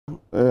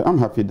I'm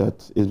happy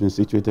that it's been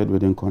situated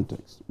within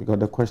context, because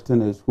the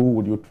question is, who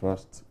would you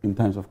trust in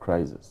times of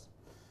crisis?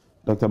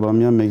 Dr.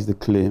 Bawumia makes the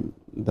claim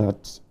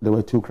that there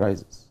were two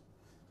crises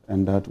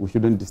and that we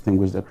shouldn't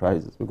distinguish the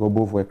crises because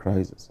both were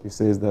crises. He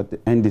says that the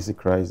NDC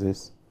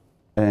crisis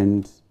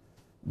and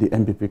the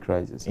MPP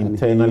crisis.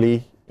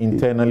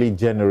 Internally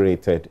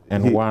generated,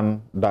 and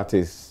one that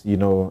is,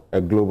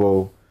 a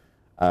global,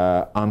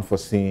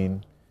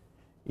 unforeseen,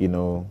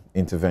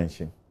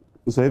 intervention.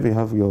 So if you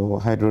have your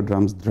hydro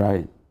drums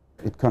dry,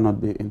 it cannot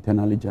be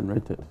internally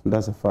generated.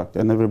 That's a fact.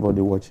 And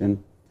everybody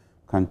watching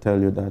can tell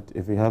you that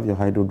if you have your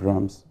hydro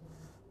drums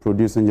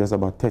producing just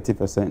about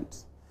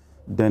 30%,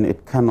 then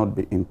it cannot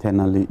be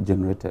internally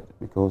generated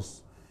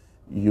because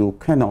you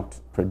cannot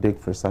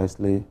predict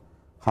precisely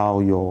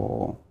how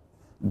your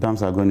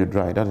dams are going to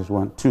dry. That is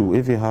one. Two,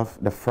 if you have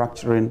the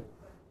fracturing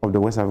of the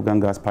West African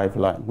gas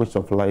pipeline, which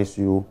supplies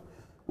you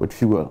with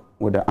fuel,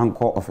 with the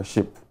anchor of a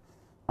ship,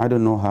 I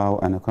don't know how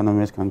an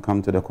economist can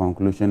come to the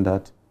conclusion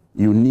that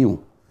you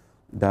knew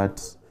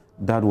that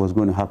that was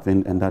going to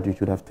happen and that you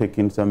should have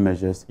taken some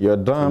measures. Your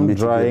dam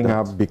drying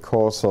up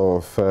because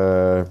of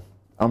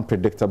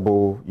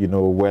unpredictable,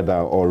 weather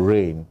or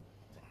rain,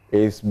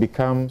 it's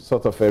become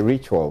sort of a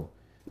ritual,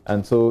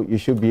 and so you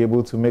should be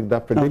able to make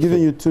that prediction. I'm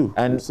giving you two,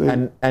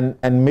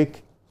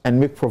 and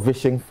make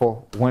provision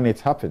for when it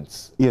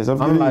happens. Yes,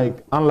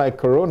 unlike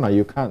Corona,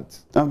 you can't.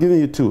 I'm giving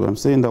you two. I'm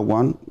saying that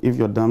one, if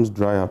your dams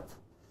dry up,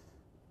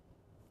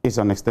 it's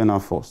an external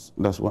force.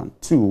 That's one.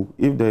 Two,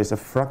 if there is a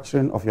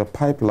fracturing of your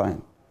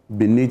pipeline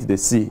beneath the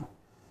sea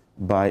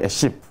by a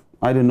ship,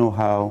 I don't know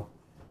how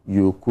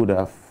you could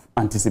have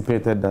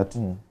anticipated that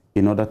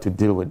in order to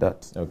deal with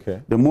that.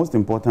 Okay. The most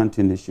important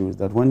thing issue is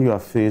that when you are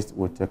faced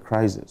with a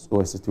crisis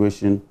or a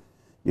situation,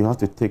 you have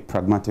to take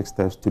pragmatic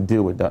steps to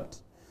deal with that.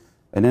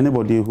 And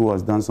anybody who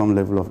has done some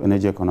level of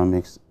energy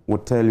economics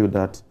would tell you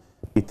that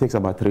it takes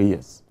about 3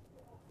 years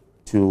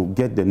to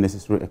get the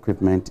necessary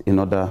equipment in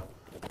order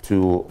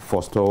to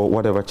forestall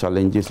whatever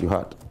challenges you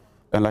had.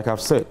 And like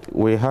I've said,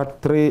 we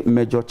had three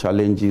major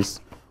challenges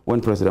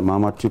when President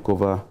Mahama took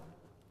over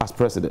as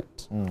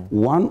president.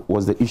 One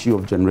was the issue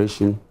of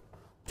generation,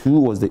 two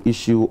was the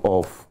issue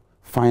of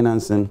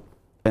financing,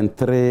 and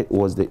three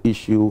was the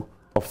issue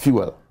of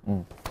fuel.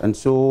 And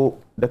so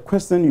the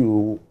question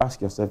you ask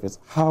yourself is,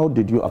 how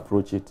did you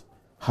approach it?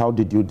 How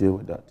did you deal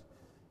with that?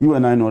 You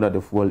and I know that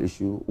the fuel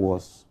issue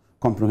was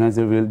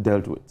comprehensively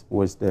dealt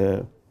with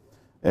the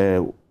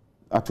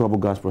Atuabo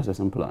gas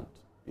processing plant.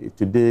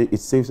 Today, it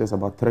saves us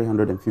about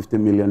 $350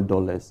 million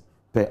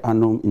per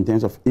annum in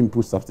terms of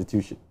input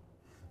substitution.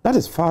 That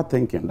is far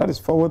thinking. That is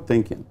forward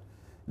thinking.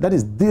 That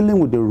is dealing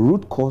with the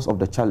root cause of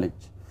the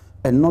challenge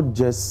and not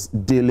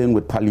just dealing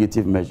with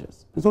palliative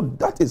measures. And so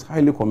that is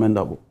highly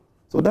commendable.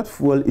 So that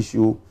fuel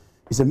issue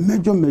is a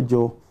major,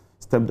 major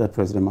step that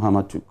President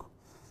Mahama took.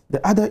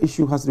 The other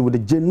issue has to do with the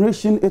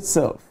generation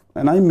itself.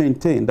 And I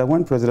maintain that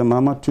when President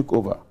Mahama took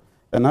over,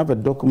 and I have a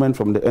document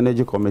from the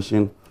Energy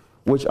Commission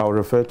which I'll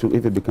refer to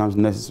if it becomes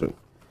necessary.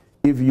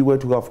 If you were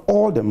to have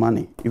all the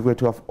money, if you were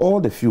to have all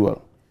the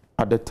fuel,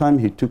 at the time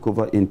he took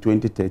over in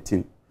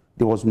 2013,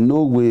 there was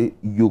no way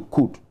you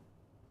could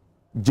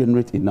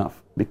generate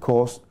enough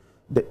because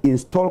the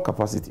installed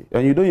capacity,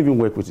 and you don't even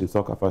work with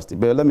installed capacity,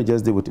 but let me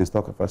just deal with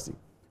installed capacity,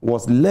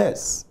 was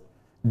less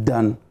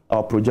than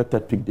our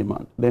projected peak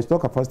demand. The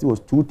installed capacity was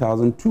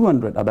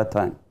 2,200 at that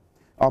time.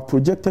 Our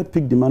projected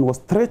peak demand was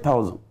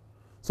 3,000.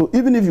 So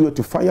even if you were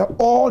to fire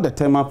all the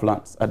thermal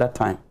plants at that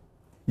time,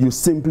 you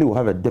simply will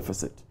have a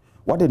deficit.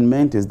 What it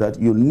meant is that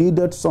you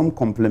needed some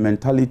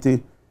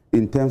complementarity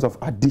in terms of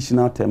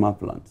additional thermal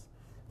plants.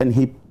 And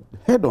he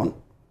head-on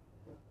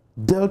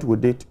dealt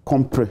with it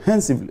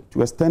comprehensively to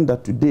the extent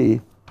that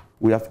today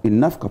we have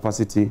enough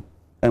capacity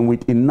and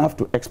with enough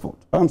to export.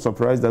 I'm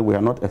surprised that we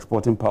are not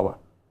exporting power.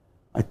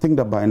 I think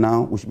that by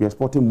now we should be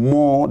exporting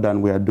more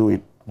than we are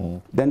doing.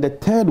 Then the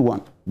third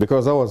one.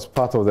 Because that was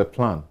part of the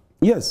plan.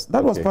 Yes,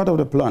 that was part of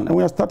the plan. And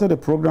we have started a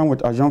program with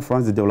Agence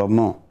France de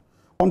Développement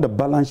on the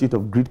balance sheet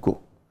of Gridco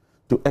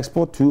to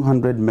export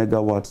 200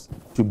 megawatts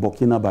to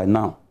Burkina by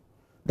now.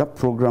 That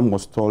program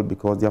was stalled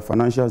because their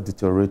financials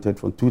deteriorated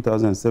from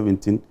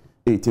 2017,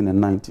 18,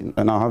 and 19.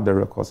 And I'll have the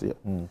records here.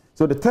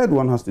 So the third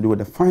one has to do with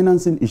the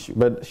financing issue.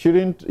 But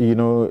shouldn't,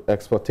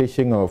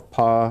 exportation of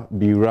power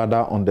be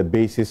rather on the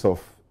basis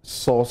of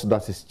source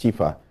that is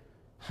cheaper,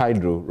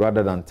 hydro,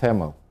 rather than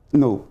thermal?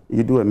 No,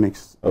 you do a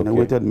mix, a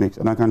weighted mix.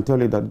 And I can tell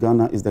you that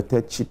Ghana is the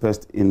third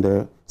cheapest in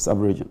the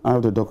sub-region. I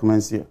have the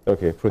documents here.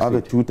 Okay, proceed. I have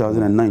a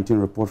 2019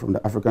 report from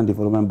the African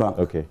Development Bank.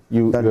 Okay.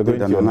 That did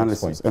an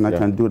analysis, and I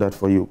can do that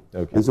for you.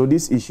 Okay. And so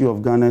this issue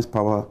of Ghana's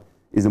power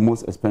is the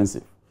most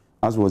expensive,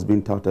 as was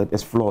being touted.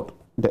 It's flawed.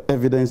 The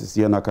evidence is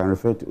here, and I can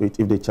refer to it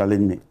if they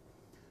challenge me.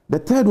 The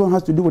third one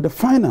has to do with the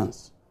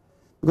finance.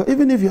 Because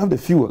even if you have the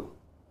fuel,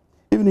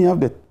 even if you have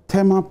the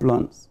thermal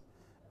plants,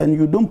 and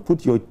you don't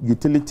put your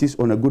utilities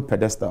on a good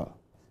pedestal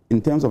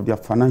in terms of their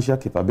financial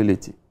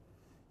capability,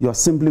 you are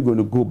simply going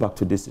to go back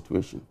to this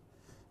situation.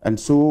 And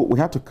so we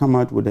have to come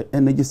out with the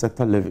energy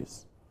sector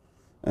levies.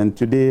 And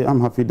today I'm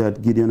happy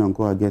that Gideon and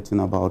Co are getting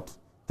about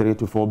 3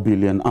 to 4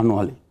 billion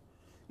annually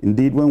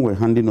Indeed, when we're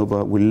handing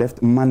over, we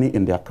left money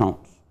in the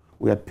accounts.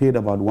 We had paid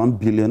about 1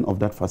 billion of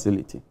that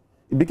facility.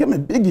 It became a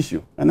big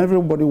issue, and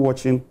everybody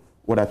watching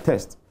would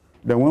attest.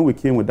 Then when we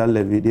came with that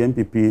levy, the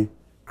NPP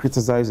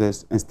criticized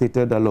us and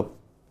stated that, look,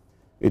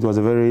 it was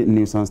a very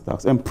nuisance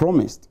tax, and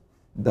promised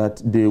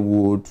that they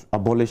would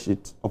abolish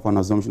it upon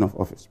assumption of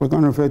office. We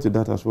can refer to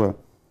that as well.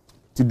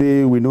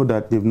 Today, we know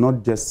that they've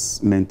not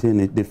just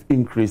maintained it, they've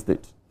increased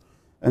it.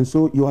 And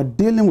so you are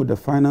dealing with the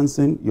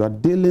financing, you are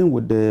dealing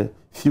with the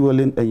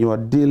fueling, and you are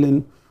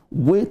dealing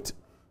with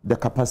the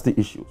capacity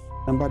issues.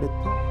 And by the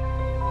time